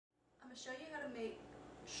going to show you how to make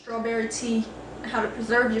strawberry tea and how to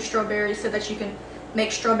preserve your strawberries so that you can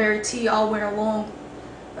make strawberry tea all winter long.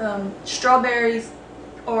 Strawberries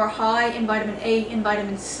are high in vitamin A and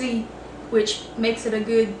vitamin C, which makes it a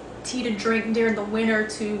good tea to drink during the winter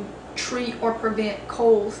to treat or prevent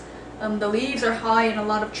colds. The leaves are high in a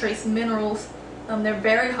lot of trace minerals. They're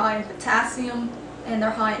very high in potassium and they're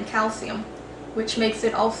high in calcium, which makes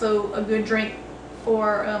it also a good drink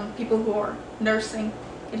for people who are nursing.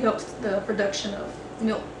 It helps the production of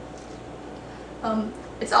milk.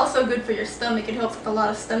 It's also good for your stomach. It helps with a lot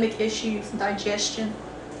of stomach issues, digestion.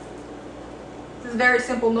 This is very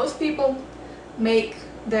simple. Most people make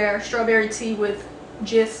their strawberry tea with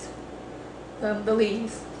just the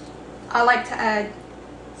leaves. I like to add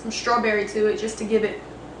some strawberry to it just to give it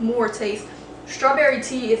more taste. Strawberry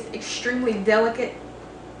tea is extremely delicate.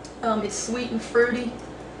 It's sweet and fruity.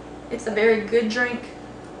 It's a very good drink.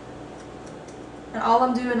 And all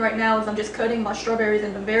I'm doing right now is I'm just cutting my strawberries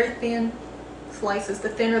into very thin slices. The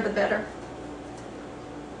thinner the better.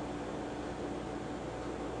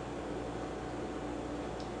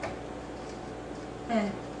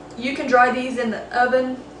 And you can dry these in the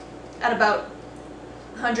oven at about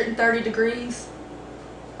 130 degrees,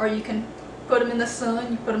 or you can put them in the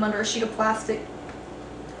sun. You put them under a sheet of plastic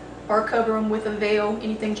or cover them with a veil,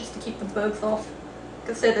 anything just to keep the bugs off. Like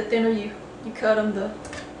I said, the thinner you cut them, the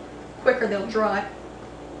quicker they'll dry.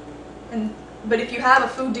 But if you have a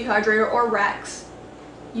food dehydrator or racks,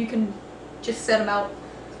 you can just set them out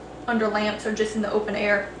under lamps or just in the open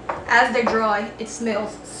air. As they dry, it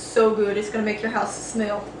smells so good. It's going to make your house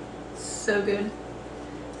smell so good.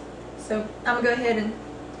 So I'm going to go ahead and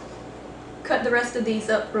cut the rest of these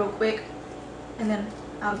up real quick, and then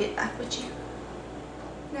I'll get back with you.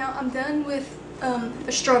 Now I'm done with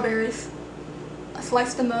the strawberries. I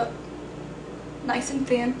sliced them up nice and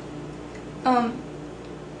thin.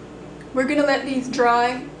 We're going to let these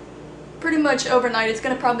dry pretty much overnight. It's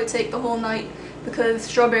going to probably take the whole night because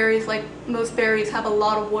strawberries, like most berries, have a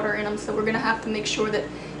lot of water in them, so we're going to have to make sure that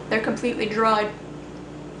they're completely dried.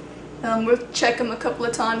 We'll check them a couple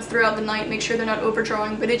of times throughout the night, make sure they're not over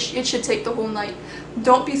drying, but it should take the whole night.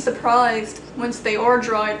 Don't be surprised once they are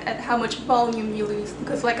dried at how much volume you lose,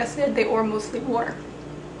 because like I said, they are mostly water.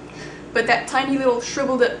 But that tiny little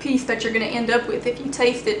shriveled up piece that you're going to end up with, if you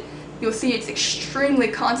taste it, you'll see it's extremely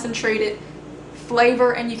concentrated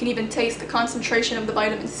flavor, and you can even taste the concentration of the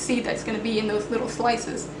vitamin C that's going to be in those little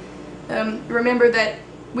slices. Remember that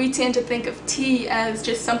we tend to think of tea as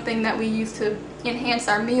just something that we use to enhance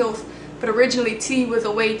our meals, but originally tea was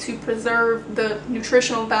a way to preserve the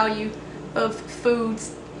nutritional value of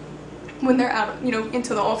foods when they're out of,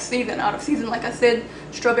 into the off season. Out of season, like I said,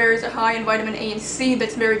 strawberries are high in vitamin A and C.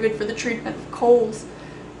 That's very good for the treatment of colds.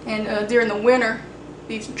 And during the winter,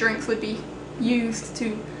 these drinks would be used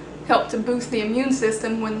to help to boost the immune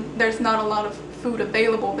system when there's not a lot of food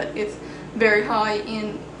available that is very high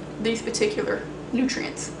in these particular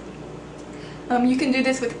nutrients. You can do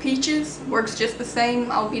this with peaches. Works just the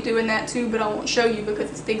same. I'll be doing that too, but I won't show you because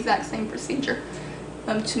it's the exact same procedure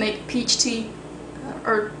to make peach tea,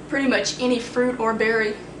 or pretty much any fruit or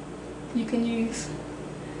berry you can use.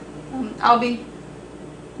 I'll be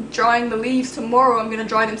drying the leaves tomorrow. I'm going to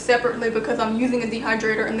dry them separately because I'm using a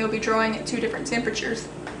dehydrator and they'll be drying at 2 different temperatures.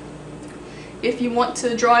 If you want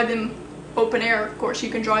to dry them open air, of course, you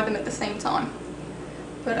can dry them at the same time.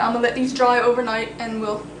 But I'm going to let these dry overnight, and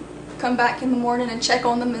we'll come back in the morning and check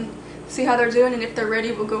on them and see how they're doing, and if they're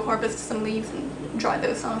ready, we'll go harvest some leaves and dry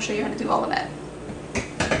those. So I'll show you how to do all of that.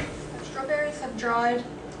 The strawberries have dried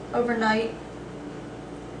overnight.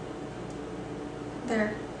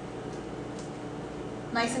 They're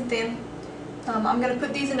nice and thin. I'm going to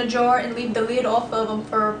put these in a jar and leave the lid off of them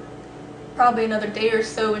for probably another day or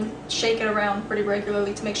so and shake it around pretty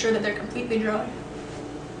regularly to make sure that they're completely dry.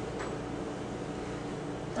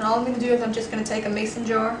 And all I'm going to do is I'm just going to take a mason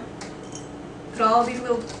jar, put all these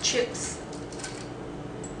little chips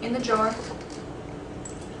in the jar,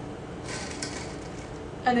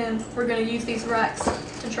 and then we're going to use these racks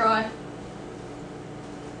to dry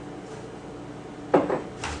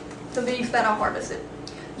the leaves that I'll harvest it.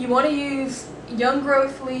 You want to use young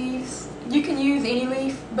growth leaves. You can use any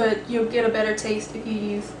leaf, but you'll get a better taste if you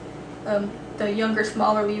use the younger,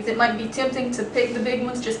 smaller leaves. It might be tempting to pick the big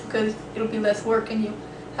ones just because it'll be less work and you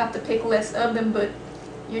have to pick less of them, but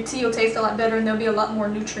your tea will taste a lot better and there'll be a lot more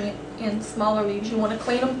nutrient in smaller leaves. You want to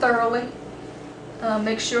clean them thoroughly.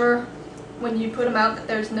 Make sure when you put them out that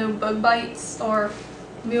there's no bug bites or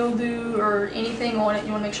mildew or anything on it.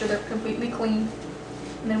 You want to make sure they're completely clean.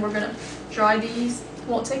 And then we're going to dry these. It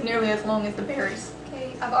won't take nearly as long as the berries.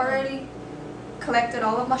 Okay, I've already collected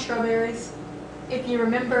all of my strawberries if you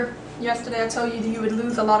remember yesterday I told you that you would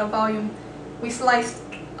lose a lot of volume. We sliced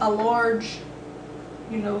a large,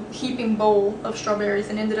 heaping bowl of strawberries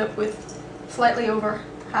and ended up with slightly over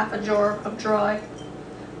half a jar of dry.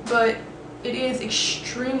 But it is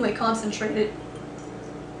extremely concentrated.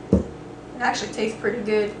 It actually tastes pretty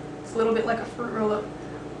good. It's a little bit like a fruit roll-up.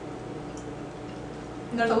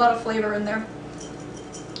 And there's a lot of flavor in there.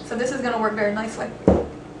 So this is going to work very nicely.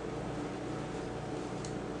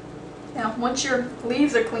 Now, once your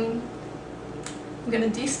leaves are clean, I'm going to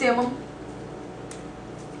de-stem them.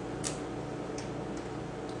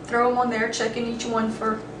 Throw them on there, checking each one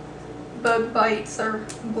for bug bites or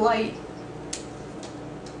blight.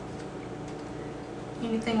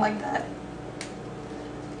 Anything like that.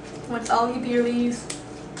 Once all of your leaves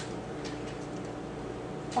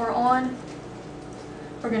are on,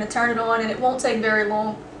 we're going to turn it on, and it won't take very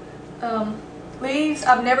long. Leaves,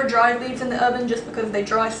 I've never dried leaves in the oven just because they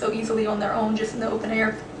dry so easily on their own just in the open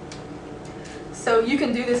air. So you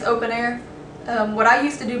can do this open air. What I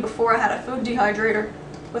used to do before I had a food dehydrator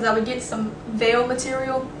was I would get some veil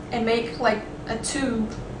material and make like a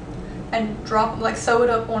tube and sew it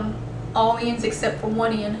up on all ends except for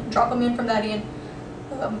one end. Drop them in from that end,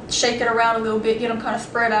 shake it around a little bit, get them kind of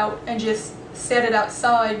spread out, and just set it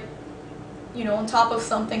outside, on top of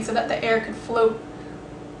something so that the air could float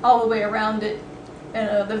all the way around it.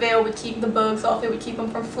 And the veil would keep the bugs off, it would keep them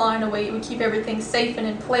from flying away, it would keep everything safe and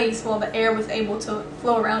in place while the air was able to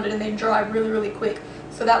flow around it, and they dry really, really quick.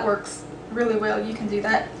 So that works really well. You can do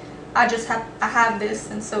that. I have this,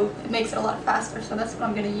 and so it makes it a lot faster, so that's what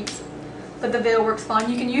I'm going to use. But the veil works fine.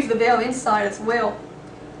 You can use the veil inside as well,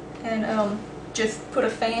 and just put a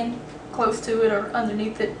fan close to it or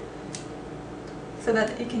underneath it so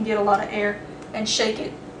that it can get a lot of air, and shake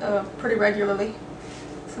it pretty regularly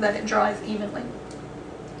so that it dries evenly.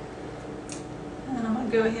 And I'm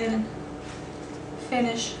going to go ahead and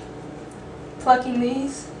finish plucking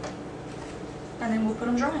these, and then we'll put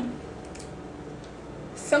them drying.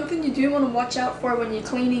 Something you do want to watch out for when you're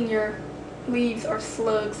cleaning your leaves are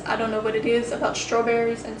slugs. I don't know what it is about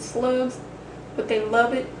strawberries and slugs, but they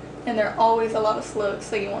love it, and there are always a lot of slugs,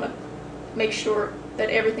 so you want to make sure that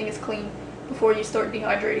everything is clean before you start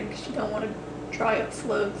dehydrating, because you don't want to dry up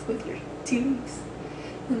slugs with your tea leaves.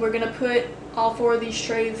 And we're going to put all 4 of these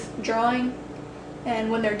trays drying,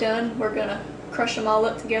 and when they're done, we're going to crush them all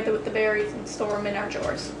up together with the berries and store them in our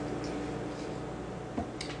jars.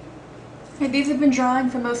 And these have been drying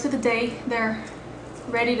for most of the day. They're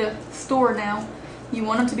ready to store now. You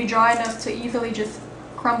want them to be dry enough to easily just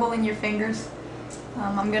crumble in your fingers.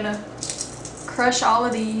 I'm going to crush all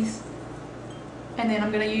of these, and then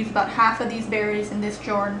I'm going to use about half of these berries in this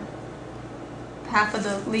jar and half of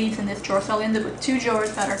the leaves in this jar. So I'll end up with 2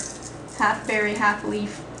 jars that are half berry, half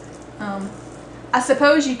leaf. I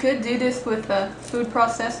suppose you could do this with a food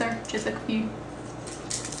processor, just a few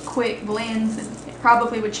quick blends, and it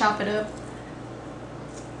probably would chop it up.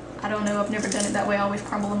 I don't know, I've never done it that way, I always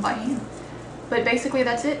crumble them by hand. But basically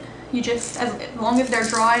that's it. You just, as long as they're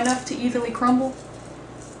dry enough to easily crumble,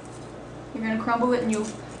 you're going to crumble it, and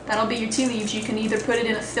that'll be your tea leaves. You can either put it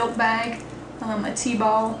in a silk bag, a tea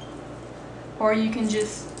ball, or you can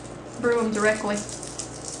just brew them directly,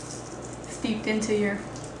 steeped into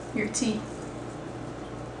your tea.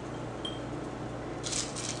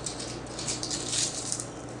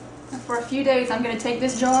 For a few days I'm going to take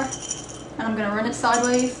this jar and I'm going to run it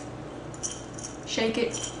sideways, shake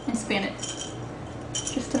it, and spin it,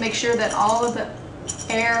 just to make sure that all of the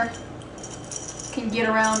air can get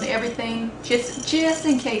around everything, just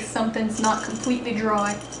in case something's not completely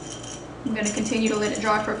dry. I'm going to continue to let it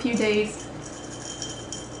dry for a few days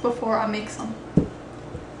before I mix them,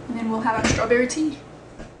 and then we'll have our strawberry tea.